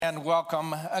And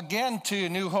welcome again to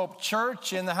New Hope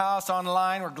Church in the house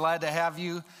online. We're glad to have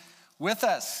you with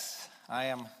us. I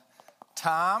am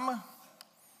Tom,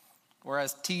 or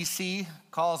as TC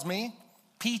calls me,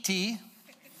 PT,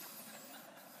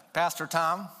 Pastor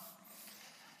Tom.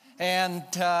 And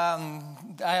I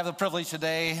have the privilege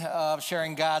today of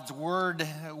sharing God's Word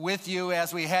with you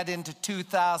as we head into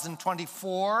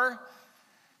 2024.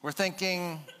 We're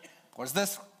thinking, what does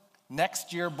this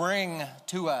next year bring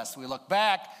to us? We look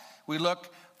back, we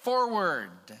look forward.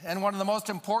 And one of the most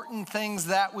important things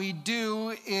that we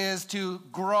do is to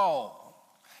grow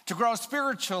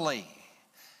spiritually.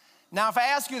 Now, if I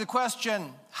ask you the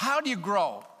question, how do you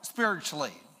grow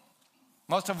spiritually?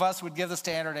 Most of us would give the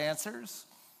standard answers.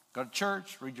 Go to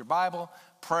church, read your Bible,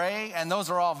 pray, and those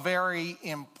are all very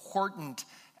important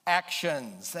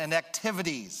actions and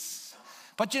activities.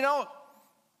 But you know,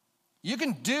 you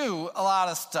can do a lot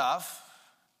of stuff,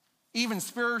 even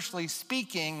spiritually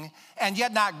speaking, and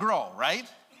yet not grow, right?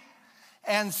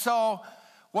 And so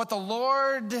what the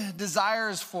Lord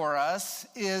desires for us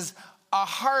is a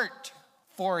heart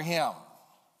for Him.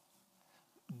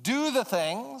 Do the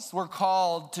things we're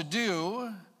called to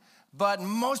do, but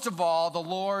most of all, the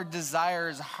Lord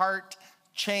desires heart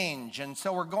change. And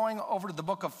so we're going over to the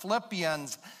book of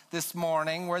Philippians this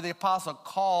morning, where the apostle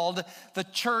called the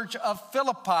church of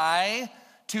Philippi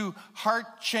to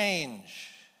heart change.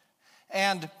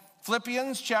 And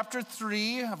Philippians chapter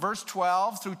 3, verse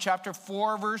 12 through chapter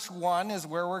 4, verse 1 is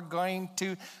where we're going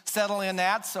to settle in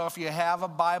at. So if you have a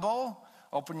Bible,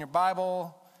 open your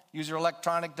Bible, use your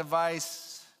electronic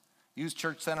device, use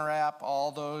Church Center app.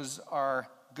 All those are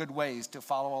good ways to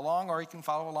follow along, or you can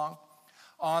follow along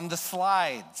on the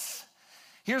slides.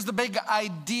 Here's the big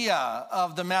idea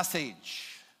of the message.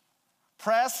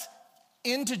 Press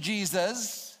into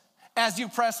Jesus as you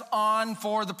press on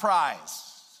for the prize.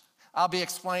 I'll be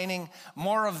explaining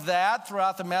more of that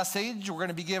throughout the message. We're going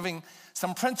to be giving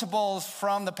some principles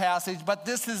from the passage, but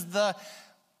this is the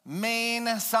main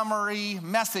summary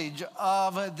message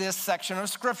of this section of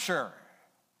Scripture.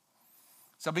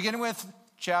 So beginning with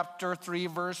chapter 3,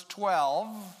 verse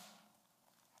 12.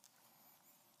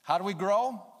 How do we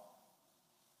grow?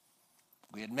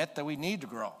 We admit that we need to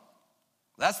grow.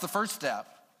 That's the first step,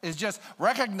 is just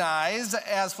recognize,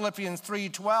 as Philippians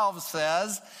 3:12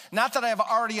 says, not that I have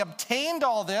already obtained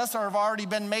all this or have already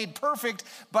been made perfect,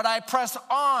 but I press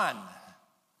on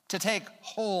to take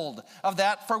hold of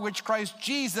that for which Christ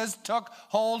Jesus took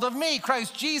hold of me.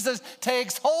 Christ Jesus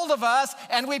takes hold of us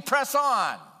and we press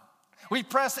on. We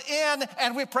press in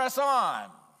and we press on.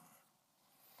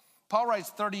 Paul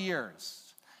writes 30 years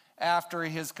after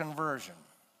his conversion.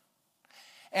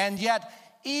 And yet,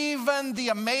 even the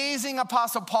amazing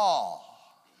Apostle Paul,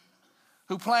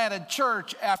 who planted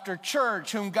church after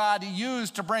church, whom God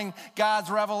used to bring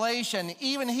God's revelation,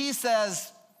 even he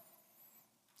says,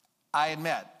 I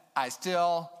admit, I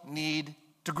still need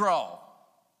to grow.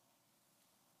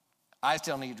 I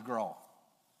still need to grow.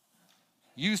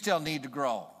 You still need to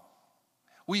grow.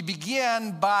 We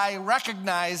begin by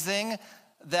recognizing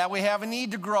that we have a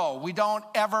need to grow. We don't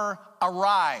ever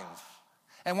arrive.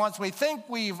 And once we think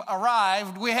we've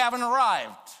arrived, we haven't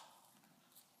arrived.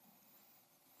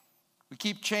 We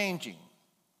keep changing,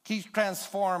 keep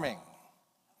transforming.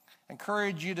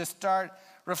 Encourage you to start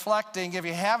reflecting, if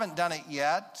you haven't done it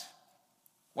yet,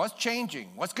 what's changing?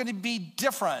 What's going to be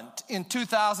different in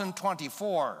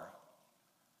 2024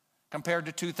 compared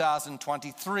to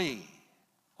 2023?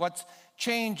 What's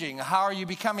changing? How are you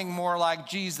becoming more like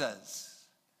Jesus?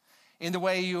 In the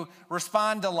way you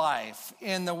respond to life,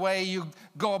 in the way you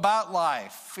go about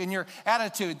life, in your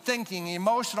attitude, thinking,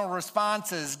 emotional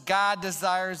responses, God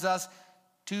desires us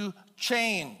to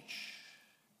change.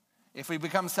 If we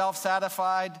become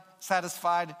satisfied,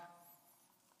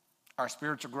 our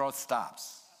spiritual growth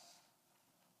stops.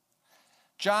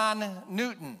 John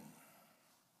Newton,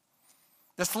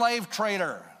 the slave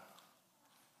trader,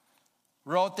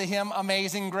 wrote the hymn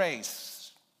Amazing Grace.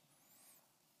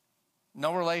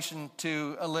 No relation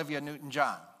to Olivia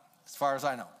Newton-John, as far as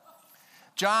I know.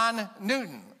 John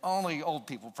Newton, only old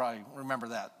people probably remember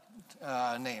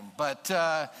that name. But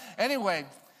anyway,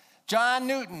 John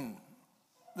Newton,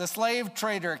 the slave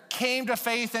trader, came to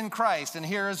faith in Christ, and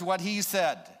here's what he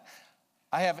said.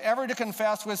 I have ever to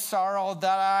confess with sorrow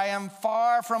that I am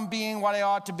far from being what I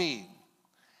ought to be,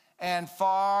 and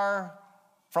far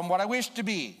from what I wish to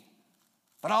be.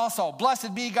 But also,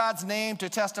 blessed be God's name to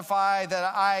testify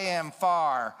that I am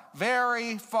far,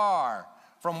 very far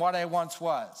from what I once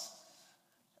was.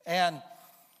 And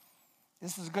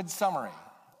this is a good summary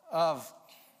of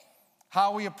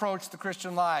how we approach the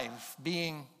Christian life,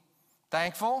 being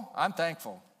thankful. I'm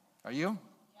thankful. Are you?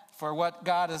 for what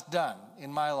God has done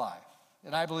in my life.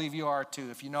 And I believe you are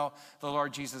too, if you know the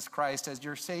Lord Jesus Christ as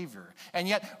your Savior. And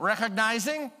yet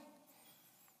recognizing,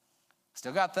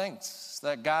 still got things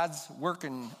that God's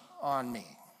working on me.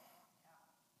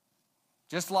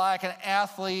 Just like an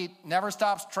athlete never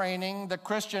stops training, the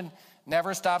Christian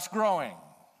never stops growing.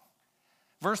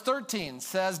 Verse 13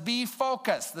 says, be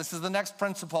focused. This is the next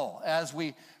principle as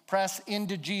we press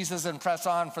into Jesus and press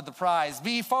on for the prize.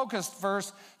 Be focused,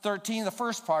 verse 13, the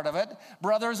first part of it.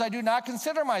 Brothers, I do not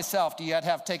consider myself to yet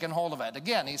have taken hold of it.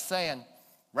 Again, he's saying,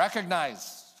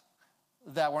 recognize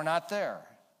that we're not there.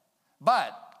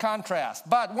 But, contrast,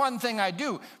 but one thing I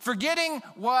do, forgetting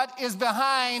what is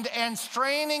behind and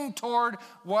straining toward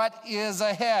what is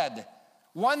ahead.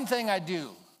 One thing I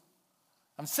do.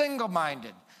 I'm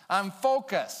single-minded. I'm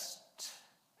focused.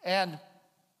 And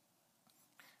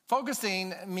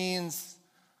focusing means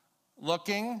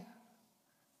looking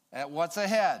at what's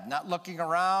ahead, not looking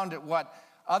around at what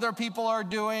other people are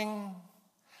doing,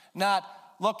 not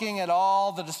looking at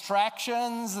all the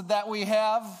distractions that we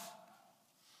have,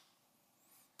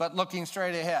 but looking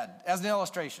straight ahead. As an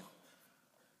illustration,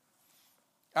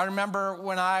 I remember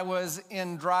when I was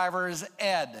in driver's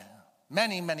ed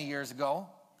many, many years ago,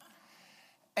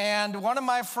 and one of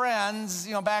my friends,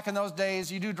 back in those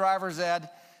days, you do driver's ed,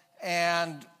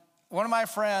 and one of my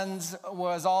friends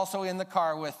was also in the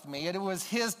car with me, and it was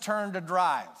his turn to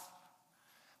drive.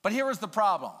 But here was the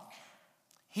problem.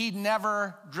 He'd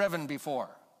never driven before,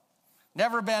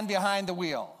 never been behind the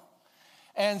wheel.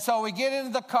 And so we get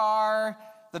into the car,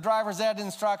 the driver's ed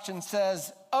instruction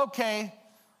says, okay,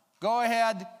 go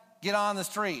ahead, get on the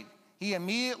street. He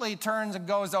immediately turns and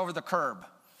goes over the curb.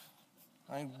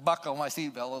 I buckle my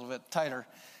seatbelt a little bit tighter.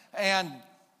 And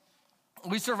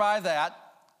we survived that.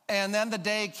 And then the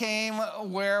day came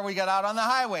where we got out on the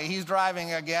highway. He's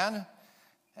driving again,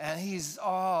 and he's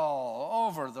all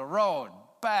over the road,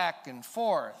 back and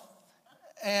forth.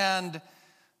 And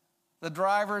the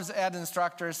driver's ed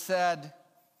instructor said,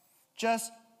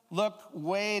 just look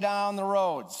way down the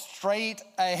road, straight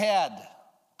ahead.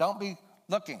 Don't be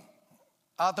looking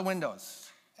out the windows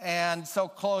and so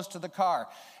close to the car.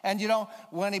 And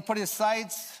when he put his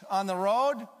sights on the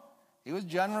road, he was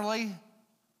generally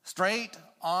straight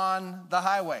on the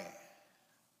highway.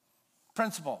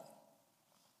 Principle.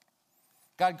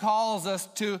 God calls us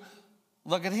to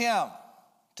look at him,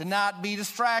 to not be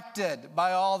distracted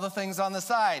by all the things on the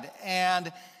side.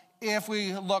 And if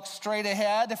we look straight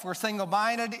ahead, if we're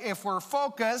single-minded, if we're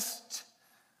focused,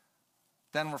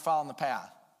 then we're following the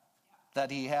path that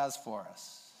he has for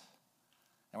us.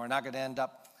 And we're not going to end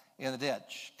up in the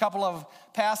ditch. A couple of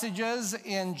passages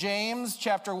in James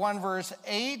chapter 1, verse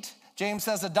 8. James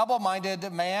says a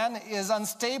double-minded man is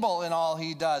unstable in all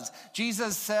he does.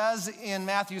 Jesus says in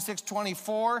Matthew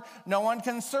 6:24, no one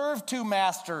can serve two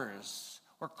masters.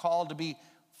 We're called to be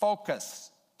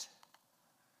focused.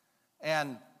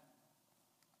 And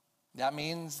that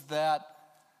means that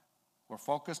we're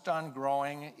focused on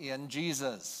growing in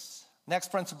Jesus.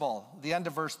 Next principle, the end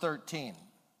of verse 13.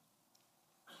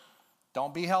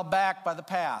 Don't be held back by the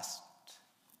past.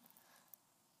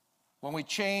 When we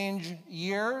change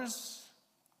years,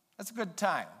 that's a good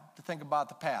time to think about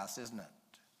the past, isn't it?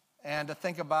 And to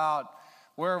think about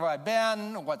where have I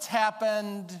been, what's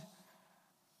happened,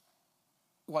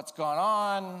 what's gone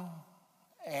on,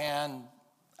 and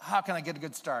how can I get a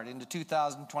good start into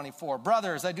 2024?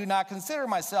 Brothers, I do not consider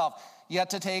myself yet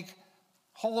to take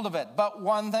hold of it. But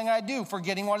one thing I do,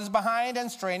 forgetting what is behind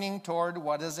and straining toward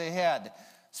what is ahead.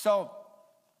 So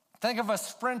think of a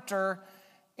sprinter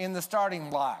in the starting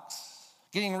blocks,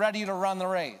 getting ready to run the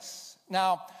race.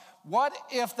 Now, what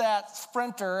if that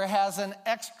sprinter has an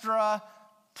extra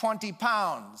 20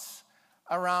 pounds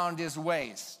around his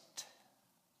waist?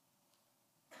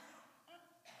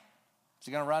 Is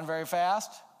he going to run very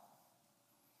fast?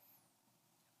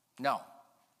 No.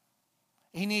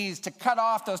 He needs to cut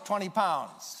off those 20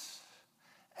 pounds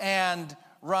and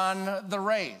run the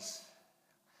race.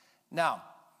 Now,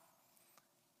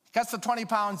 he cuts the 20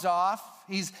 pounds off.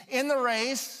 He's in the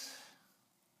race.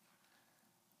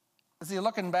 Is he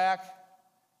looking back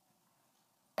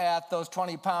at those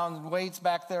 20-pound weights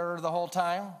back there the whole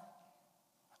time?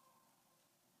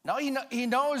 No, he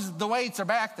knows the weights are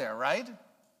back there, right?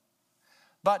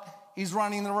 But he's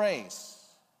running the race.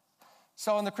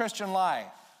 So in the Christian life,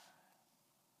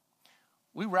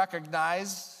 we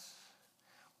recognize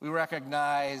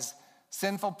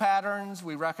sinful patterns,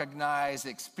 we recognize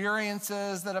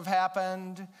experiences that have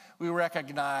happened, we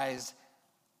recognize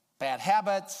bad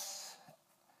habits,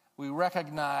 we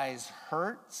recognize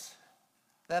hurts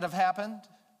that have happened,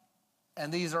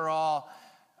 and these are all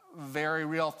very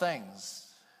real things.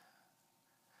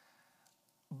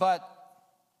 but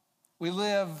we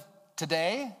live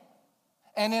today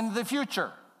and in the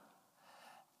future.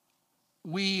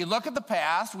 We look at the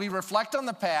past, we reflect on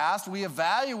the past, we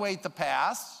evaluate the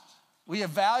past, we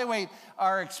evaluate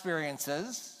our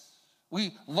experiences,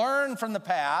 we learn from the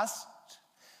past.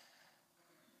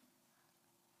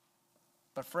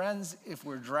 But friends, if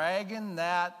we're dragging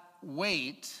that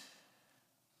weight,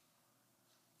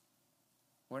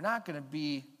 we're not going to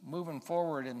be moving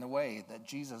forward in the way that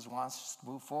Jesus wants us to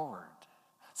move forward.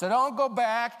 So don't go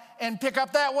back and pick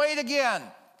up that weight again.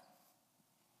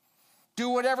 Do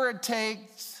whatever it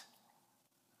takes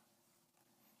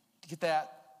to get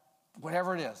that,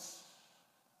 whatever it is,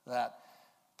 that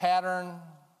pattern,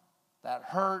 that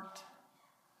hurt,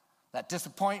 that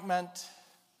disappointment,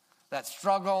 that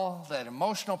struggle, that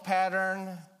emotional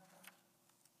pattern.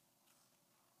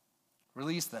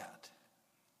 Release that.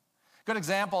 Good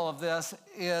example of this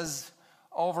is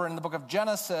over in the book of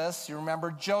Genesis. You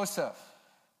remember Joseph.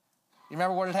 You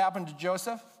remember what had happened to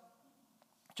Joseph?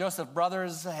 Joseph's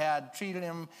brothers had treated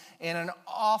him in an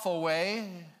awful way,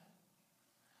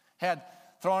 had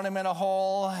thrown him in a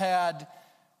hole, had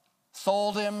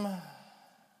sold him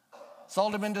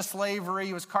into slavery.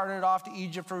 He was carted off to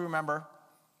Egypt, remember,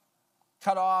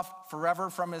 cut off forever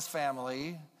from his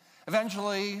family.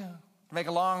 Eventually, to make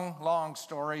a long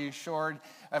story short,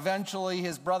 eventually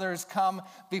his brothers come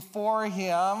before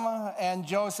him and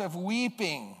Joseph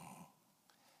weeping.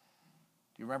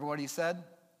 Do you remember what he said?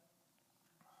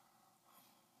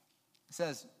 He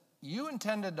says, "You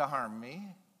intended to harm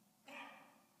me,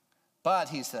 but,"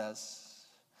 he says,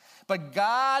 "but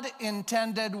God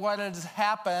intended what has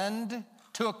happened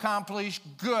to accomplish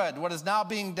good, what is now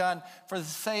being done for the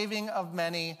saving of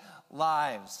many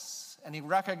lives." And he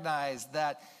recognized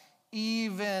that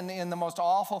even in the most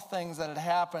awful things that had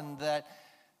happened, that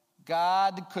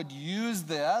God could use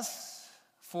this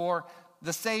for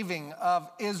the saving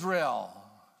of Israel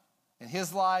in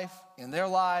his life, in their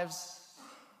lives.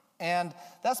 And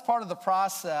that's part of the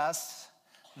process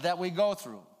that we go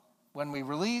through when we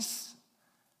release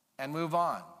and move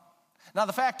on. Now,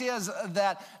 the fact is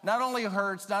that not only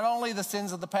hurts, not only the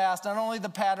sins of the past, not only the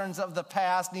patterns of the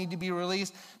past need to be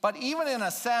released, but even in a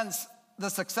sense, the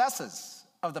successes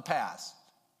of the past,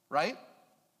 right?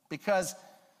 Because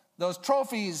those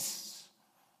trophies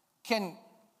can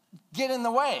get in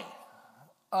the way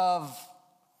of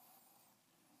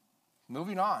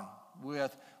moving on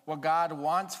with what God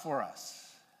wants for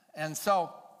us. And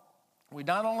so we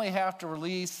not only have to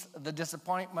release the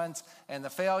disappointments and the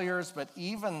failures, but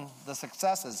even the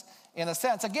successes. In a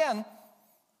sense, again,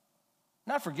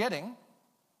 not forgetting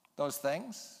those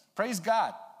things. Praise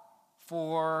God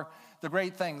for the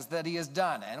great things that he has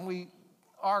done. And we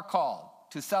are called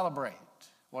to celebrate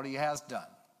what he has done.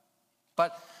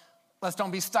 But let's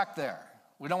don't be stuck there.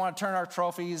 We don't want to turn our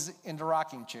trophies into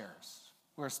rocking chairs.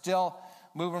 We're still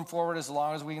moving forward as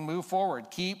long as we can move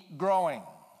forward. Keep growing.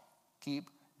 Keep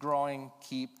growing.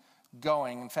 Keep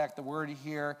going. In fact, the word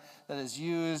here that is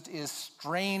used is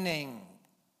straining.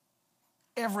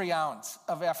 Every ounce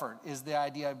of effort is the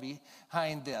idea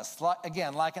behind this.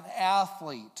 Again, like an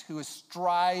athlete who is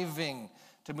striving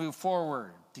to move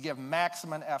forward, to give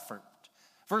maximum effort.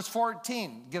 Verse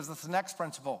 14 gives us the next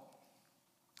principle.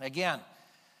 Again,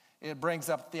 it brings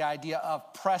up the idea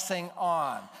of pressing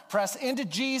on. Press into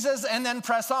Jesus and then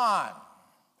press on.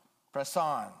 Press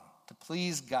on to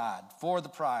please God for the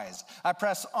prize. I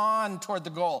press on toward the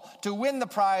goal to win the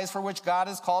prize for which God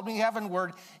has called me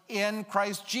heavenward in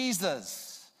Christ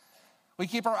Jesus. We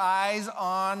keep our eyes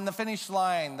on the finish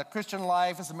line. The Christian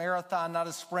life is a marathon, not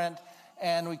a sprint.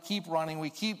 And we keep running, we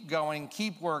keep going,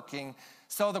 keep working.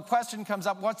 So the question comes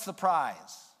up, what's the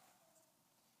prize?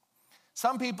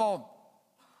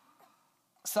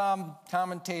 Some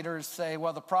commentators say,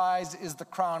 well, the prize is the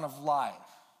crown of life.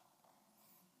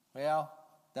 Well,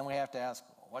 then we have to ask,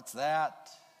 what's that?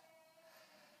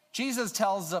 Jesus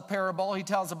tells a parable. He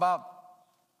tells about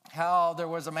how there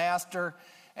was a master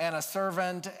and a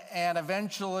servant, and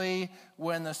eventually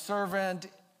when the servant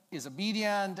is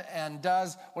obedient and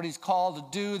does what he's called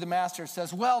to do, the master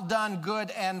says, "Well done,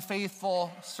 good and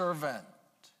faithful servant."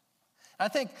 I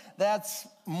think that's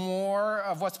more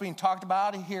of what's being talked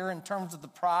about here in terms of the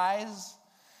prize.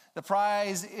 The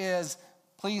prize is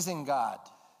pleasing God.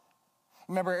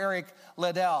 Remember Eric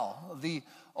Liddell, the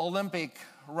Olympic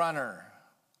runner,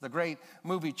 the great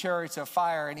movie Chariots of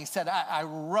Fire, and he said, I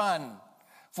run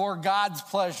for God's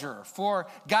pleasure, for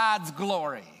God's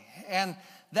glory. And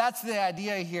that's the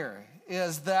idea here,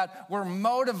 is that we're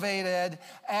motivated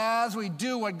as we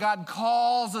do what God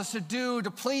calls us to do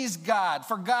to please God,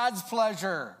 for God's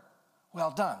pleasure.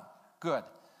 Well done, good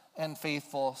and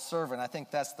faithful servant. I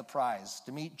think that's the prize,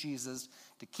 to meet Jesus,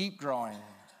 to keep growing.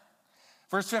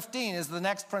 Verse 15 is the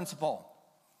next principle.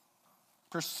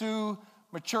 Pursue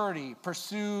maturity,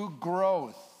 pursue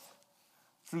growth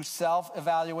through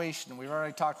self-evaluation. We've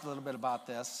already talked a little bit about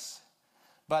this,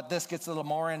 but this gets a little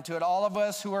more into it. All of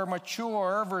us who are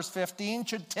mature, verse 15,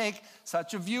 should take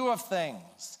such a view of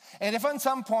things. And if at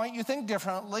some point you think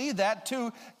differently, that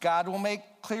too God will make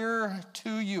clear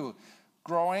to you.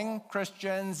 Growing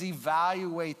Christians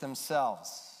evaluate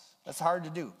themselves. That's hard to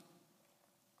do.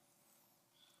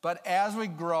 But as we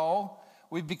grow,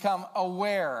 we become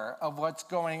aware of what's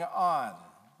going on.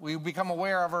 We become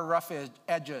aware of our rough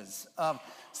edges, of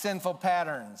sinful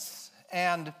patterns.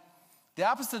 And the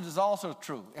opposite is also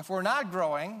true. If we're not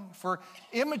growing, if we're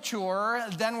immature,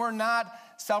 then we're not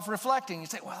self-reflecting. You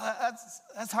say, well,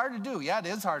 that's hard to do. Yeah, it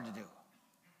is hard to do.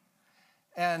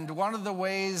 And one of the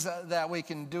ways that we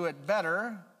can do it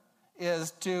better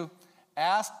is to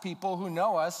ask people who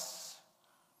know us,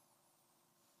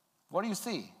 what do you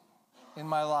see in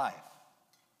my life?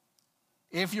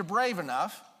 If you're brave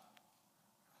enough,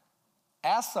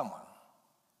 ask someone,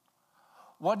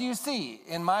 what do you see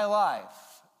in my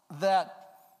life that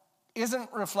isn't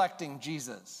reflecting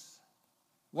Jesus?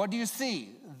 What do you see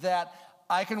that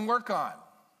I can work on?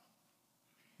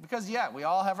 Because, yeah, we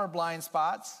all have our blind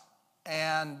spots,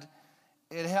 and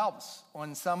it helps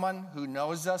when someone who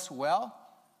knows us well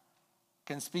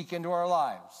can speak into our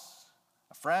lives.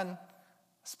 A friend,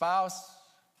 a spouse,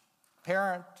 a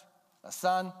parent, a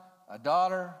son, a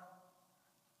daughter,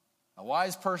 a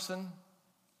wise person.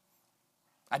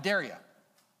 I dare you,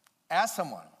 ask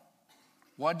someone,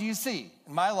 what do you see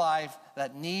in my life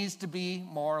that needs to be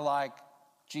more like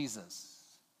Jesus?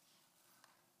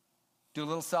 Do a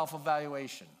little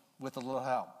self-evaluation with a little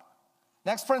help.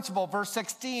 Next principle, verse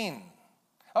 16.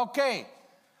 Okay,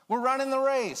 we're running the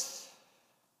race.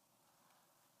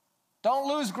 Don't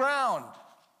lose ground.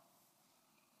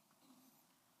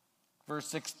 Verse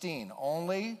 16,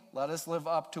 only let us live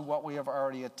up to what we have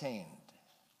already attained.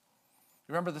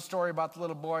 Remember the story about the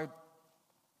little boy?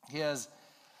 His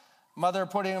mother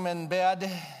put him in bed,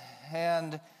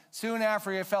 and soon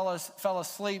after he fell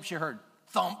asleep, she heard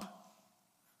thump.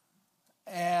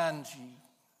 And she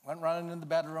went running in the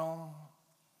bedroom,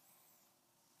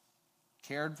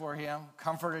 cared for him,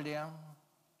 comforted him,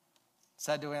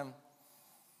 said to him,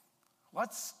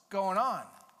 what's going on?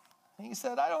 And he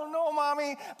said, I don't know,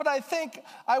 Mommy, but I think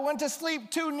I went to sleep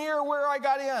too near where I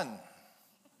got in.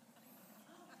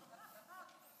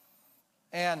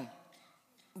 And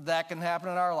that can happen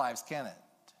in our lives, can it?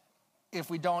 If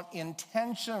we don't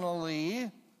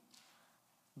intentionally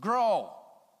grow.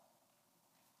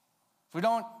 If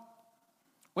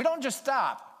we don't just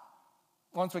stop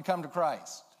once we come to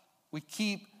Christ. We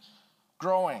keep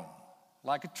growing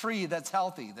like a tree that's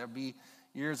healthy. There'll be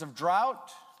years of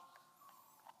drought.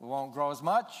 We won't grow as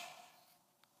much.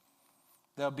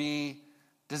 There'll be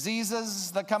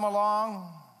diseases that come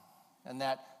along, and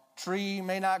that tree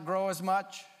may not grow as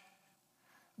much,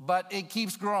 but it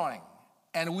keeps growing,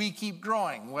 and we keep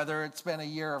growing, whether it's been a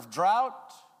year of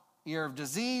drought, year of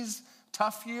disease,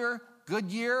 tough year, good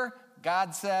year.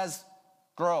 God says,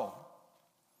 grow.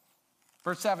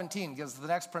 Verse 17 gives the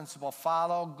next principle,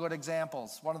 follow good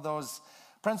examples. One of those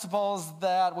principles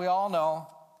that we all know.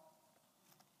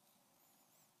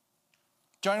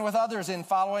 Join with others in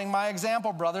following my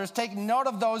example, brothers. Take note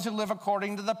of those who live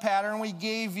according to the pattern we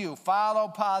gave you. Follow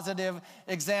positive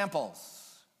examples.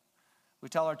 We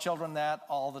tell our children that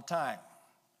all the time.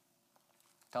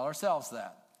 Tell ourselves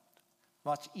that.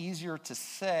 Much easier to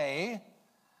say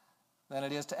than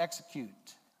it is to execute.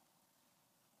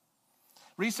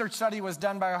 Research study was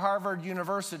done by Harvard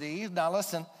University. Now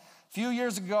listen, a few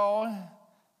years ago,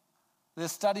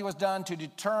 this study was done to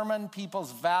determine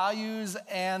people's values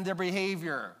and their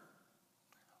behavior.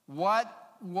 What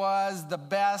was the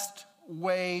best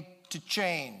way to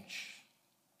change?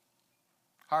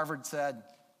 Harvard said,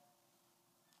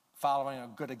 following a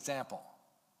good example.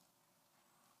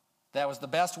 That was the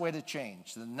best way to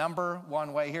change. The number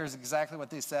one way, here's exactly what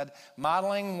they said.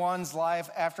 Modeling one's life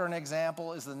after an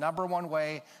example is the number one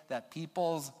way that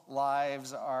people's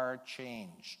lives are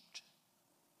changed.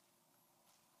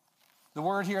 The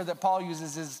word here that Paul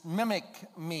uses is mimic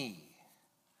me.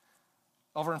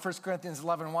 Over in 1 Corinthians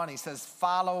 11:1, he says,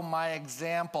 follow my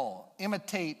example,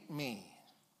 imitate me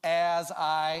as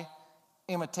I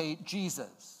imitate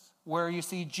Jesus. Where you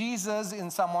see Jesus in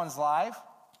someone's life,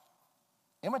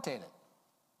 imitate it.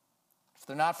 If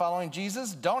they're not following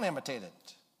Jesus, don't imitate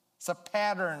it. It's a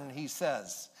pattern, he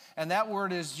says. And that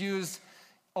word is used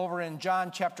over in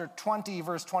John chapter 20,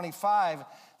 verse 25,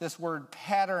 this word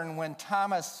pattern, when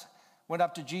went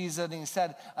up to Jesus and he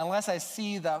said, unless I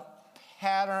see the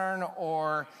pattern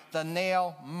or the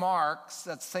nail marks,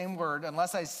 that same word,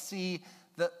 unless I see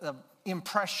the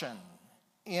impression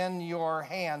in your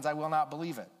hands, I will not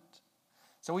believe it.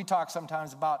 So we talk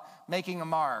sometimes about making a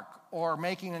mark or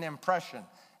making an impression.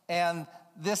 And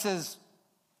this is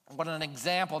what an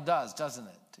example does, doesn't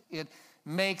it? It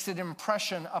makes an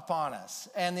impression upon us.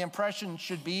 And the impression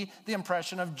should be the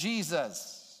impression of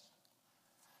Jesus.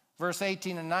 Verse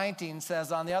 18 and 19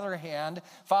 says, on the other hand,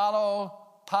 follow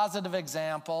positive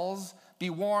examples,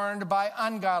 be warned by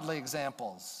ungodly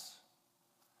examples.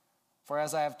 For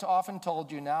as I have often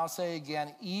told you, now say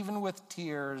again, even with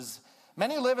tears,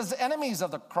 many live as enemies of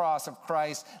the cross of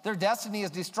Christ. Their destiny is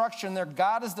destruction, their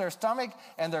God is their stomach,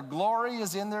 and their glory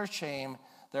is in their shame.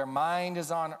 Their mind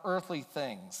is on earthly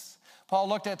things. Paul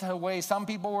looked at the way some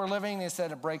people were living and he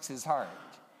said it breaks his heart.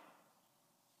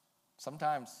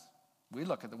 Sometimes we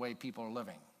look at the way people are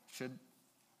living. It should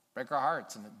break our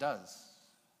hearts, and it does.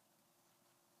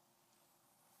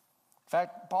 In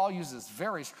fact, Paul uses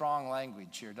very strong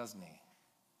language here, doesn't he?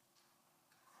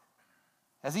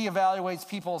 As he evaluates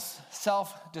people's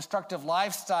self-destructive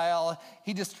lifestyle,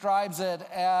 he describes it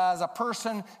as a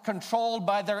person controlled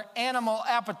by their animal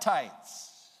appetites.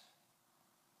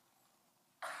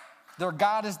 Their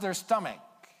God is their stomach,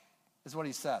 is what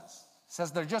he says. He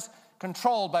says they're just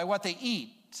controlled by what they eat.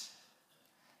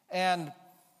 And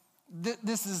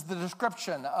this is the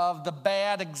description of the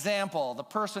bad example, the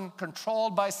person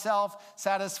controlled by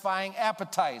self-satisfying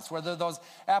appetites, whether those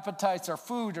appetites are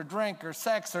food or drink or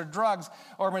sex or drugs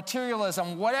or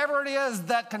materialism, whatever it is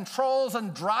that controls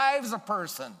and drives a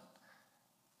person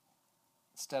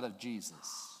instead of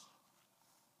Jesus.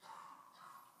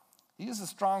 He uses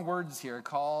strong words here. He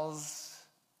calls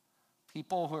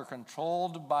people who are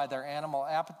controlled by their animal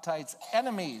appetites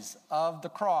enemies of the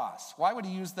cross. Why would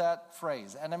he use that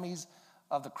phrase, enemies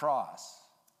of the cross?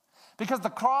 Because the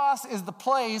cross is the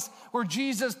place where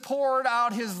Jesus poured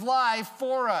out his life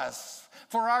for us,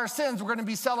 for our sins. We're going to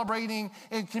be celebrating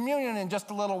in communion in just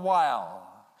a little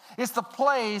while. It's the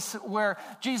place where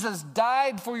Jesus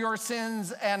died for your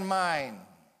sins and mine,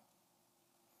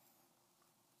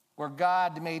 where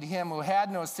God made him who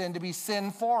had no sin to be sin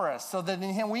for us, so that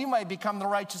in him we might become the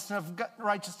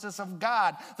righteousness of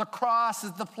God. The cross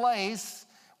is the place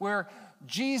where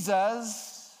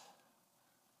Jesus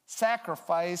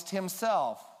sacrificed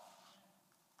himself.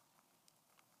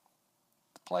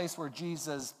 The place where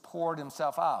Jesus poured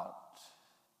himself out.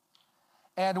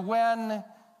 And when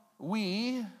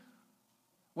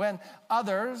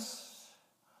others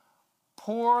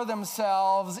pour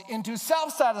themselves into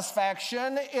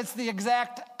self-satisfaction, it's the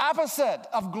exact opposite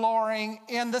of glorying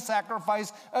in the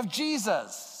sacrifice of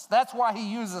Jesus. That's why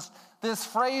he uses this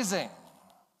phrasing.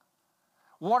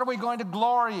 What are we going to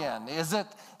glory in? Is it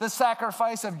the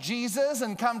sacrifice of Jesus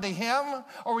and come to him?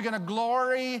 Or are we going to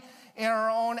glory in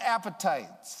our own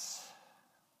appetites?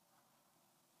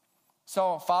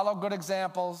 So follow good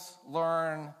examples,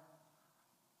 learn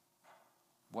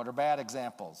what are bad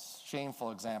examples,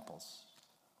 shameful examples.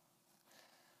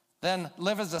 Then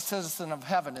live as a citizen of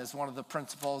heaven is one of the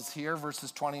principles here,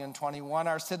 verses 20 and 21.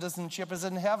 Our citizenship is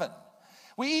in heaven.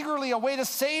 We eagerly await a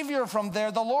Savior from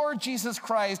there, the Lord Jesus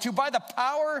Christ, who by the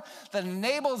power that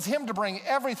enables him to bring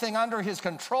everything under his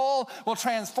control will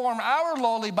transform our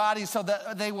lowly bodies so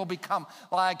that they will become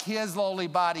like his lowly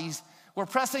bodies. We're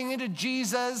pressing into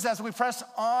Jesus as we press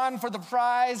on for the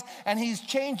prize, and he's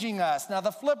changing us. Now, the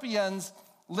Philippians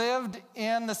lived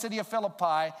in the city of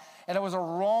Philippi, and it was a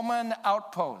Roman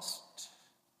outpost.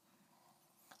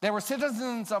 They were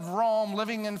citizens of Rome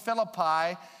living in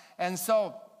Philippi, and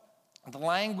so the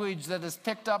language that is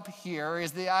picked up here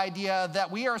is the idea that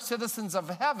we are citizens of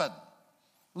heaven,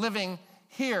 living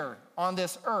here on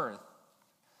this earth.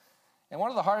 And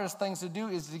one of the hardest things to do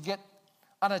is to get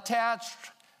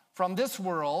unattached from this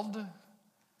world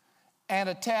and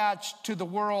attached to the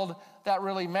world that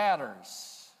really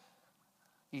matters,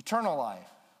 eternal life.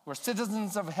 We're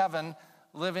citizens of heaven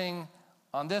living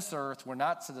on this earth. We're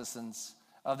not citizens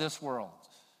of this world.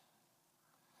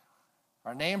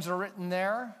 Our names are written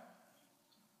there.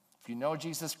 If you know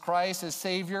Jesus Christ as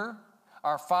Savior,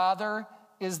 our Father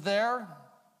is there.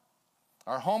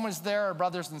 Our home is there. Our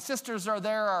brothers and sisters are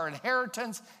there. Our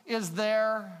inheritance is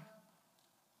there.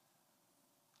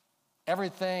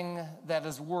 Everything that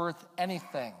is worth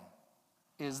anything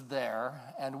is there,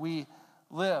 and we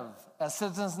live as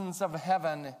citizens of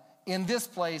heaven in this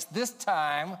place, this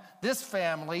time, this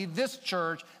family, this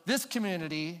church, this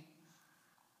community.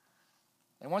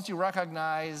 And once you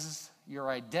recognize your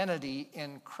identity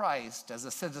in Christ as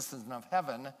a citizen of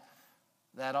heaven,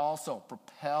 that also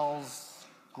propels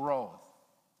growth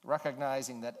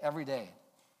recognizing that every day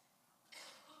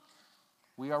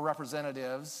we are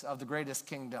representatives of the greatest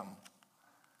kingdom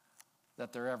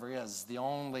that there ever is, the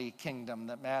only kingdom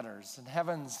that matters. And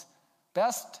heaven's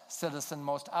best citizen,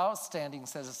 most outstanding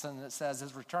citizen, it says,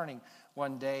 is returning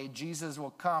one day. Jesus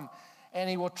will come and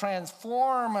he will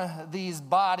transform these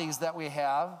bodies that we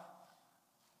have,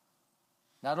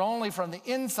 not only from the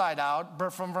inside out,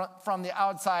 but from the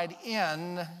outside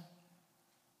in.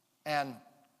 And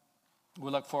we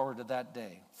look forward to that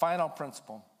day. Final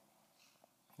principle.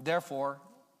 Therefore,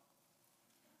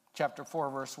 chapter 4,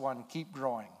 verse 1, keep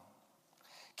growing.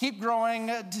 Keep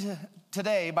growing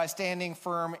today by standing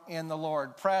firm in the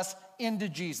Lord. Press into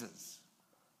Jesus.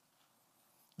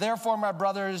 Therefore, my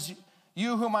brothers,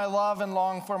 you whom I love and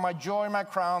long for, my joy, my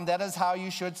crown, that is how you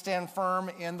should stand firm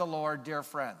in the Lord, dear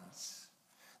friends.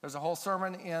 There's a whole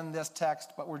sermon in this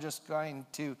text, but we're just going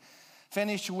to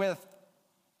finish with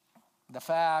the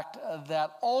fact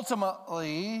that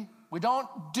ultimately we don't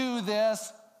do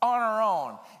this on our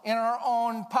own, in our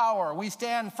own power. We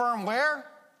stand firm where?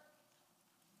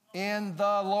 In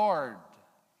the Lord,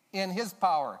 in his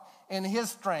power, in his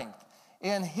strength,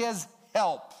 in his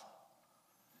help.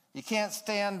 You can't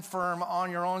stand firm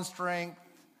on your own strength,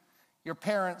 your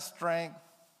parents' strength,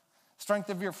 strength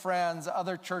of your friends,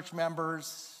 other church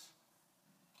members,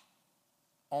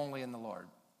 only in the Lord.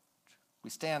 We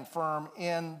stand firm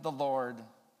in the Lord.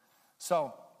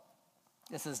 So,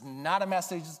 this is not a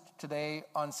message today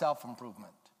on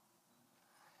self-improvement.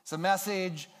 It's a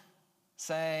message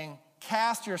saying,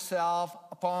 cast yourself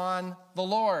upon the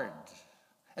Lord,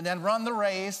 and then run the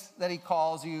race that he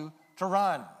calls you to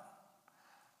run.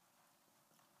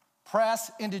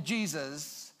 Press into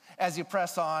Jesus as you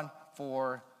press on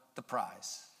for the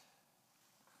prize.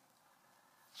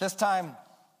 This time,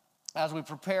 as we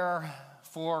prepare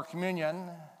for communion,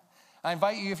 I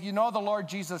invite you, if you know the Lord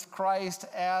Jesus Christ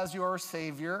as your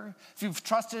Savior, if you've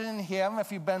trusted in him,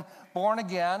 if you've been born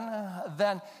again,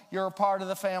 then you're a part of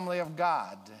the family of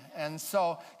God. And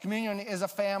so communion is a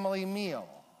family meal.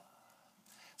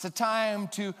 It's a time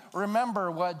to remember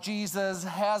what Jesus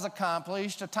has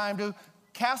accomplished, a time to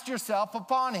cast yourself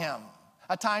upon him,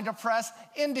 a time to press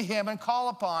into him and call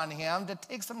upon him, to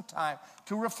take some time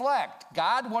to reflect.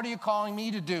 God, what are you calling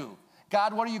me to do?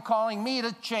 God, what are you calling me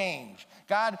to change?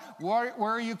 God, where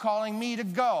are you calling me to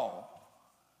go?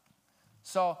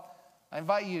 So I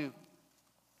invite you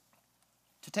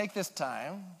to take this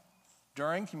time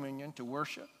during communion to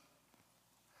worship,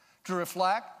 to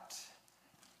reflect,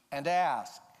 and to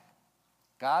ask,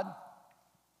 God,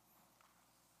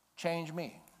 change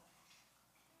me.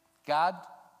 God,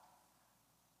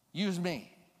 use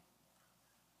me.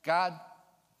 God,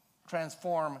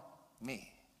 transform me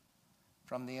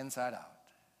from the inside out.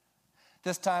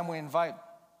 This time we invite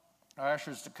our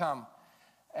ushers to come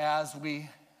as we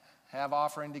have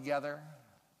offering together.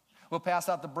 We'll pass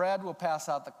out the bread, we'll pass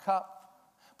out the cup.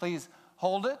 Please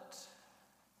hold it,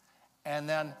 and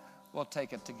then we'll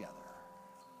take it together.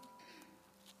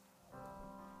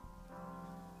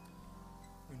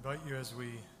 We invite you as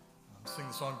we sing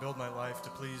the song Build My Life to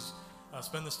please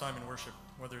spend this time in worship, whether